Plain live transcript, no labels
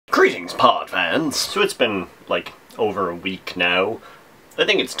Greetings, pod fans! So it's been, like, over a week now. I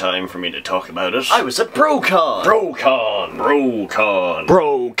think it's time for me to talk about it. I was at Brocon! Brocon!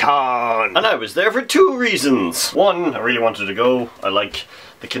 And I was there for two reasons. One, I really wanted to go. I like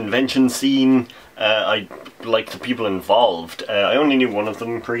the convention scene. I like the people involved. I only knew one of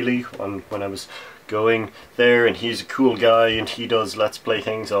them, really, when I was going there, and he's a cool guy, and he does Let's Play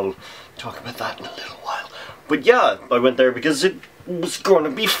things. I'll talk about that in a little while. But yeah, I went there because it was going to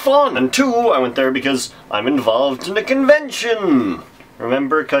be fun. And two, I went there because I'm involved in a convention.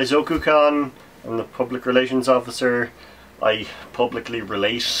 Remember Kaizoku-kan? I'm the public relations officer. I publicly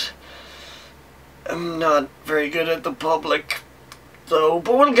relate. I'm not very good at the public, though,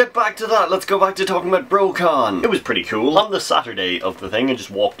 but we'll get back to that. Let's go back to talking about Brocon. It was pretty cool. On the Saturday of the thing, I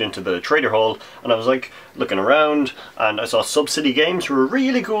just walked into the trader hall, and I was like, looking around, and I saw Subsidy Games, who were a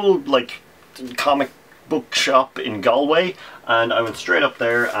really cool, like, comic book shop in Galway, and I went straight up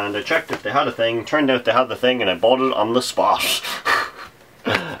there, and I checked if they had a thing. Turned out they had the thing, and I bought it on the spot.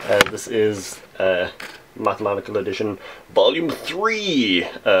 This is Mathematical Edition Volume 3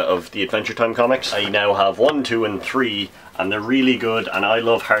 of the Adventure Time comics. I now have 1, 2, and 3, and they're really good, and I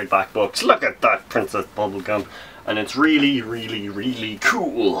love hardback books. Look at that Princess Bubblegum, and it's really, really, really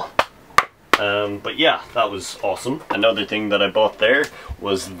cool. But yeah, that was awesome. Another thing that I bought there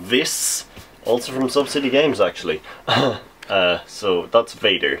was this, also from Subsidy Games, actually. So that's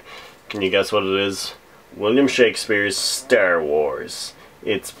Vader. Can you guess what it is? William Shakespeare's Star Wars.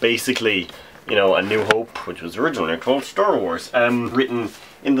 It's basically, you know, A New Hope, which was originally called Star Wars, written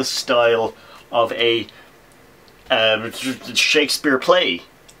in the style of a Shakespeare play,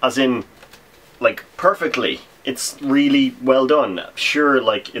 as in, like, perfectly. It's really well done. Sure,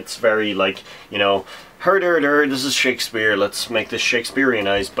 like, it's very, like, you know, herder, this is Shakespeare, let's make this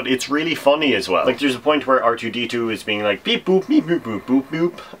Shakespeareanized, but it's really funny as well. Like, there's a point where R2-D2 is being like, beep boop, beep boop, boop boop,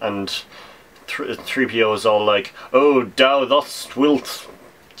 boop, and 3PO is all like, oh, thou thus wilt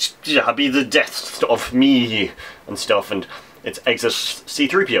be the death of me, and stuff, and it's exit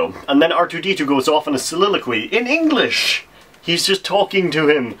C-3PO. And then R2-D2 goes off in a soliloquy in English! He's just talking to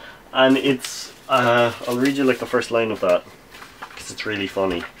him, and it's, I'll read you like the first line of that, because it's really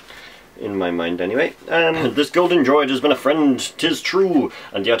funny. In my mind, anyway. This golden droid has been a friend, 'tis true,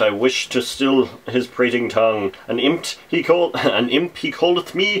 and yet I wish to still his prating tongue. An imp he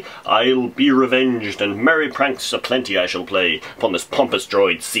calleth me, I'll be revenged, and merry pranks aplenty I shall play upon this pompous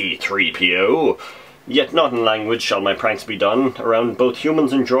droid C-3PO. Yet not in language shall my pranks be done. Around both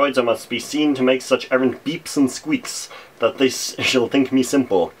humans and droids I must be seen to make such errant beeps and squeaks, that they shall think me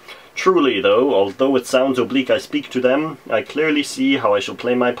simple. Truly, though, although it sounds oblique I speak to them, I clearly see how I shall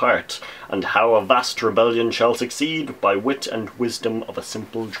play my part, and how a vast rebellion shall succeed by wit and wisdom of a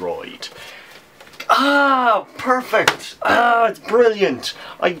simple droid. Ah, perfect! Ah, it's brilliant!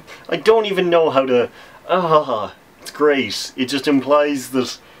 I don't even know how to... Ah, it's great. It just implies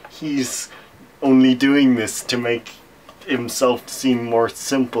that he's only doing this to make himself seem more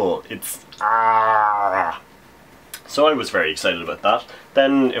simple. It's... ah... So I was very excited about that.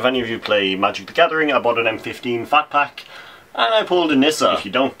 Then, if any of you play Magic the Gathering, I bought an M15 Fat Pack, and I pulled a Nissa. If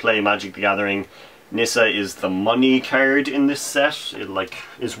you don't play Magic the Gathering, Nissa is the money card in this set. It, like,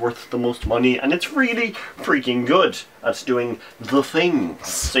 is worth the most money, and it's really freaking good at doing the things.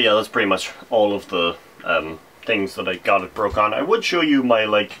 So yeah, that's pretty much all of the things that I got at Brocon. I would show you my,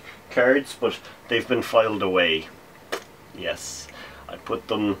 like, cards, but they've been filed away. Yes, I put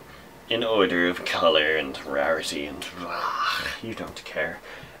them in order of colour and rarity, and you don't care.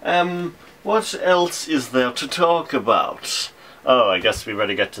 What else is there to talk about? Oh, I guess we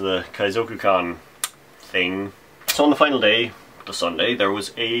better get to the Kaizoku-kan thing. So on the final day, the Sunday, there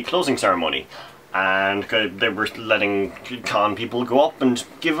was a closing ceremony, and they were letting con people go up and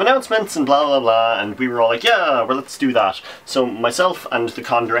give announcements and blah blah blah, and we were all like, yeah, well, let's do that. So myself and the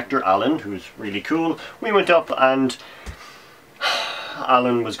con director, Alan, who's really cool, we went up, and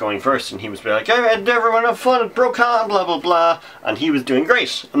Alan was going first, and he was like, hey, everyone have fun at Brocon, blah blah blah, and he was doing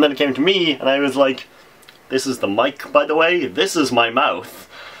great. And then it came to me, and I was like, this is the mic, by the way, this is my mouth.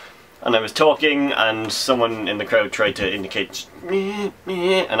 And I was talking, and someone in the crowd tried to indicate,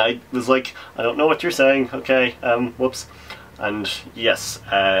 and I was like, I don't know what you're saying, okay, whoops. And yes,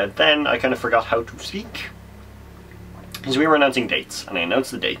 then I kind of forgot how to speak, because we were announcing dates, and I announced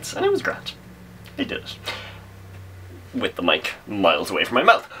the dates, and it was grand. I did it with the mic miles away from my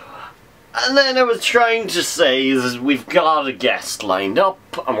mouth. And then I was trying to say that we've got a guest lined up,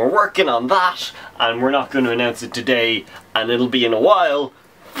 and we're working on that, and we're not going to announce it today, and it'll be in a while.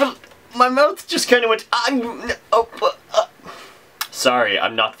 But my mouth just kind of went, Sorry,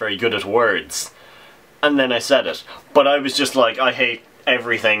 I'm not very good at words. And then I said it. But I was just like, I hate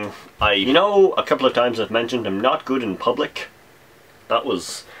everything. You know, a couple of times I've mentioned I'm not good in public. That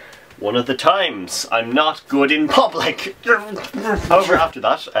was one of the times I'm not good in public. However, after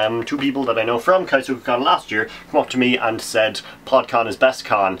that, two people that I know from KaisugaCon last year come up to me and said, PodCon is best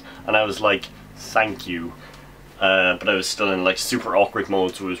con, and I was like, thank you. But I was still in like super awkward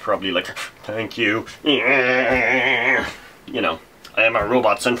mode, so it was probably like, thank you. You know, I am a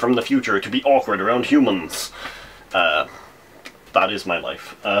robot sent from the future to be awkward around humans. That is my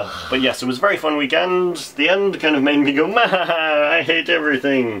life. But yes, it was a very fun weekend. The end kind of made me go, I hate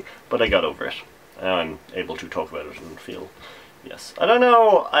everything. But I got over it. Now I'm able to talk about it and feel, yes. I don't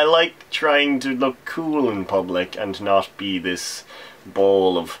know, I like trying to look cool in public and not be this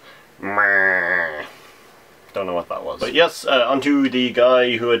ball of meh. Don't know what that was. But yes, onto the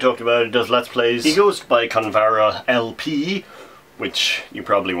guy who I talked about who does Let's Plays. He goes by Convara LP, which you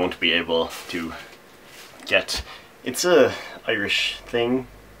probably won't be able to get. It's a Irish thing,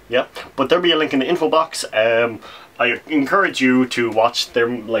 yeah. But there'll be a link in the info box. I encourage you to watch their,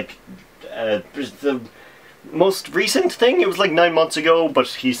 like, the most recent thing. It was like 9 months ago, but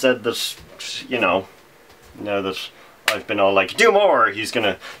he said that, you know, now that I've been all like, do more, he's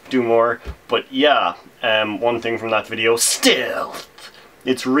gonna do more. But yeah, one thing from that video, still,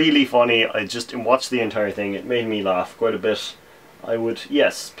 it's really funny. I just watched the entire thing. It made me laugh quite a bit. I would,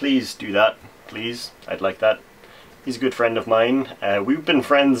 yes, please do that. Please, I'd like that. He's a good friend of mine. We've been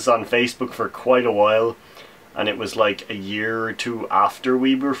friends on Facebook for quite a while, and it was like a year or two after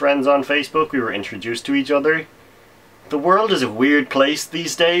we were friends on Facebook we were introduced to each other. The world is a weird place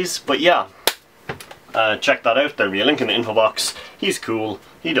these days, but yeah. Check that out, there'll be a link in the info box. He's cool,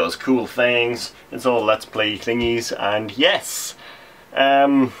 he does cool things, it's all Let's Play thingies, and yes!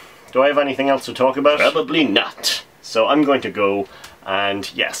 Do I have anything else to talk about? Probably not. So I'm going to go.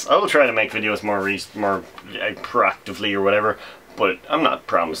 And yes, I will try to make videos more proactively or whatever, but I'm not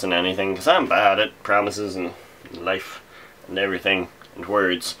promising anything because I'm bad at promises and life and everything and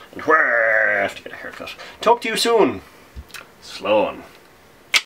words and where I have to get a haircut. Talk to you soon. Slow on.